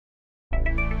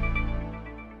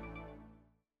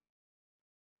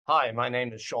Hi, my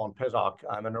name is Sean Pittock.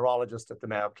 I'm a neurologist at the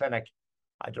Mayo Clinic.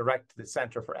 I direct the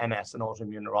Center for MS and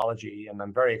Autoimmune Neurology, and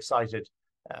I'm very excited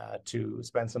to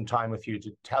spend some time with you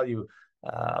to tell you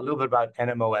a little bit about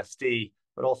NMOSD,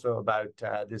 but also about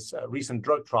this recent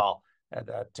drug trial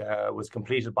that was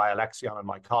completed by Alexion and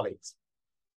my colleagues.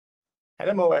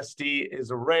 NMOSD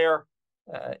is a rare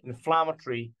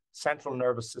inflammatory central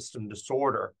nervous system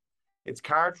disorder. It's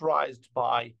characterized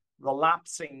by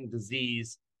relapsing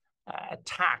disease,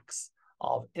 attacks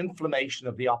of inflammation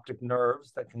of the optic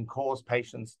nerves that can cause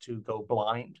patients to go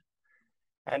blind,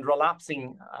 and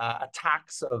relapsing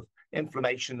attacks of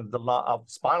inflammation of the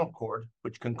spinal cord,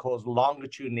 which can cause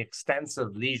longitudinally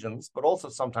extensive lesions, but also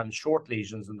sometimes short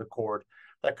lesions in the cord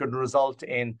that could result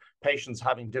in patients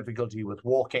having difficulty with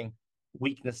walking,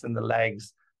 weakness in the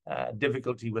legs,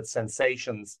 difficulty with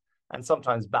sensations, and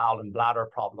sometimes bowel and bladder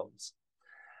problems.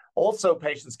 Also,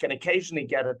 patients can occasionally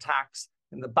get attacks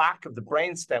in the back of the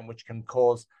brainstem, which can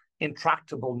cause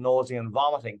intractable nausea and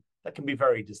vomiting that can be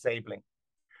very disabling.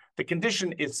 The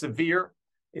condition is severe,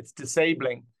 it's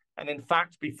disabling, and in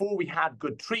fact, before we had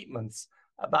good treatments,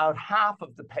 about half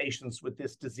of the patients with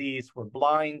this disease were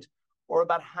blind, or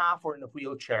about half were in a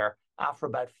wheelchair after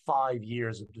about 5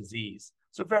 years of disease.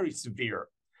 So very severe.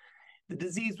 The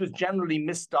disease was generally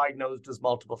misdiagnosed as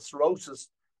multiple sclerosis,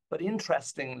 but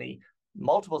interestingly,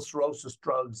 multiple sclerosis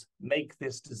drugs make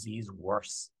this disease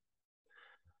worse.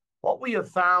 What we have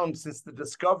found since the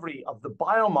discovery of the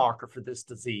biomarker for this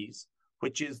disease,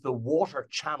 which is the water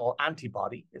channel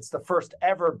antibody, it's the first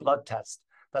ever blood test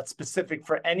that's specific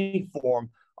for any form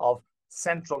of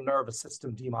central nervous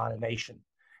system demyelination.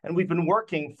 And we've been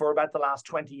working for about the last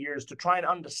 20 years to try and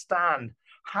understand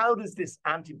how does this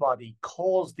antibody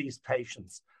cause these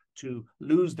patients to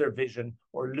lose their vision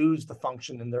or lose the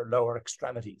function in their lower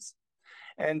extremities.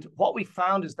 And what we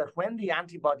found is that when the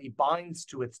antibody binds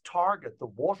to its target, the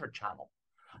water channel,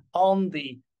 on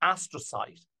the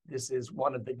astrocyte, this is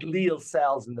one of the glial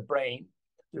cells in the brain,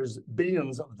 there's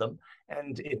billions of them,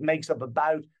 and it makes up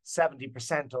about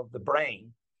 70% of the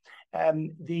brain.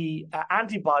 The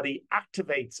antibody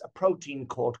activates a protein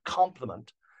called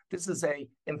complement. This is an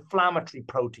inflammatory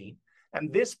protein,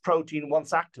 and this protein,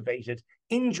 once activated,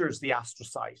 injures the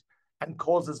astrocyte and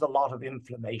causes a lot of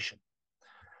inflammation.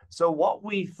 So what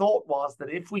we thought was that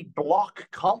if we block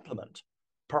complement,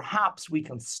 perhaps we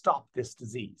can stop this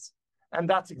disease. And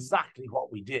that's exactly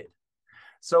what we did.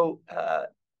 So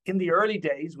in the early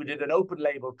days, we did an open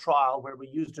label trial where we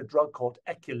used a drug called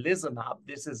eculizumab.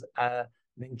 This is an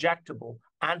injectable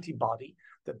antibody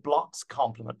that blocks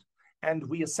complement. And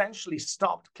we essentially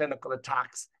stopped clinical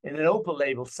attacks in an open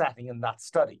label setting in that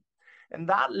study. And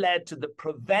that led to the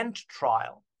PREVENT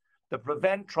trial. The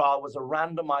PREVENT trial was a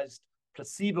randomized,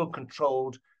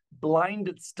 placebo-controlled,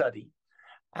 blinded study,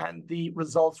 and the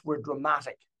results were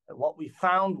dramatic. And what we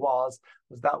found was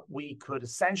that we could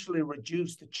essentially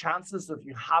reduce the chances of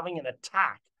you having an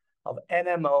attack of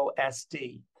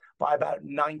NMOSD by about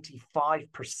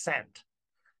 95%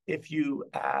 if you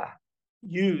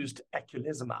used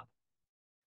eculizumab.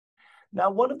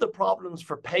 Now, one of the problems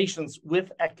for patients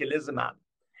with eculizumab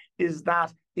is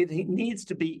that it needs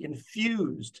to be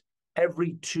infused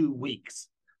every 2 weeks.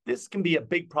 This can be a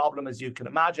big problem, as you can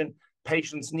imagine.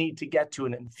 Patients need to get to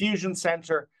an infusion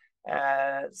center.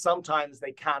 Sometimes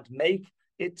they can't make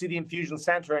it to the infusion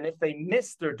center, and if they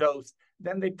miss their dose,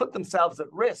 then they put themselves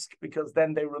at risk because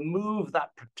then they remove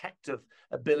that protective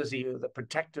ability or the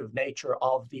protective nature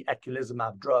of the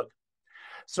eculizumab drug.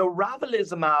 So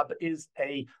ravulizumab is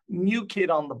a new kid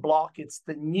on the block. It's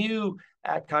the new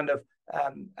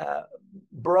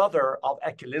brother of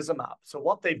eculizumab. So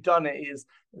what they've done is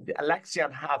the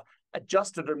Alexion have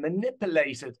adjusted or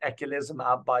manipulated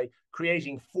eculizumab by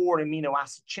creating 4 amino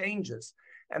acid changes.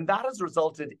 And that has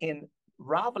resulted in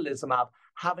ravulizumab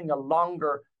having a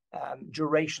longer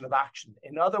duration of action.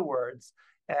 In other words,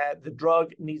 the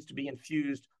drug needs to be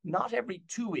infused not every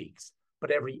 2 weeks,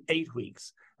 but every 8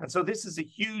 weeks. And so this is a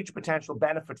huge potential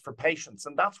benefit for patients.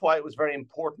 And that's why it was very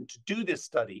important to do this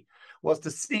study, was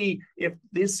to see if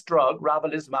this drug,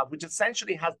 ravulizumab, which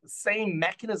essentially has the same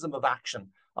mechanism of action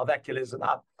of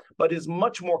eculizumab, but is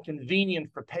much more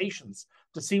convenient for patients,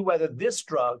 to see whether this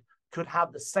drug could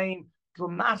have the same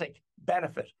dramatic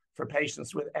benefit for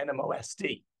patients with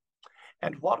NMOSD.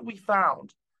 And what we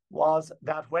found was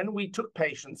that when we took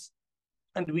patients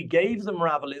and we gave them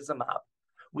ravulizumab,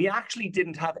 we actually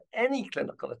didn't have any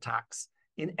clinical attacks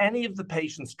in any of the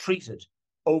patients treated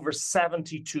over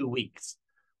 72 weeks,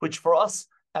 which for us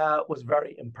was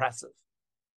very impressive.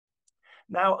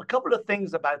 Now, a couple of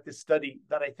things about this study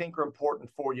that I think are important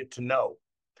for you to know.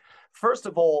 First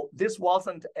of all, this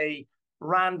wasn't a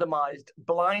randomized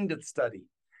blinded study.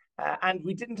 And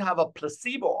we didn't have a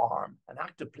placebo arm, an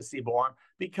active placebo arm,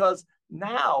 because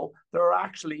now there are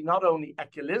actually not only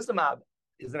eculizumab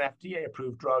is an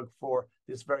FDA-approved drug for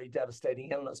this very devastating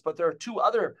illness, but there are two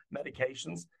other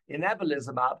medications,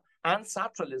 inebilizumab and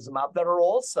satralizumab, that are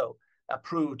also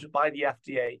approved by the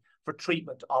FDA for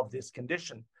treatment of this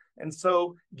condition. And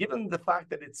so, given the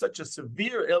fact that it's such a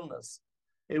severe illness,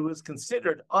 it was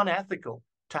considered unethical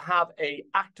to have an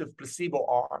active placebo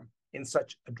arm in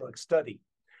such a drug study.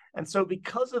 And so,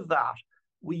 because of that,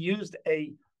 we used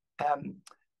a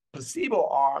placebo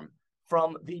arm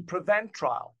from the PREVENT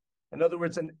trial. In other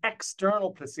words, an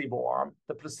external placebo arm,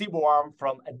 the placebo arm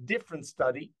from a different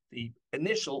study, the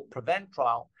initial PREVENT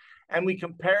trial, and we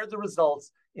compared the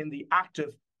results in the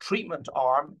active treatment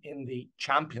arm in the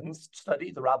CHAMPION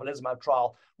study, the ravulizumab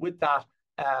trial, with that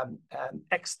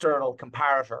external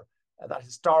comparator, that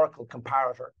historical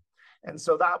comparator. And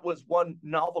so that was one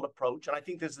novel approach. And I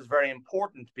think this is very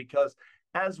important because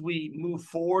as we move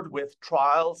forward with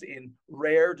trials in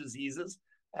rare diseases,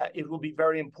 it will be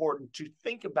very important to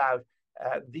think about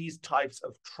these types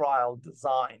of trial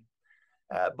design.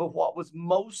 But what was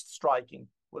most striking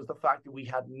was the fact that we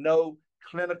had no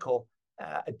clinical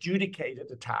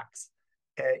adjudicated attacks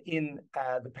in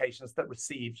the patients that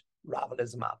received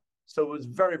ravulizumab. So it was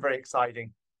very, very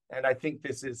exciting. And I think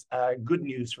this is good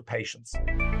news for patients.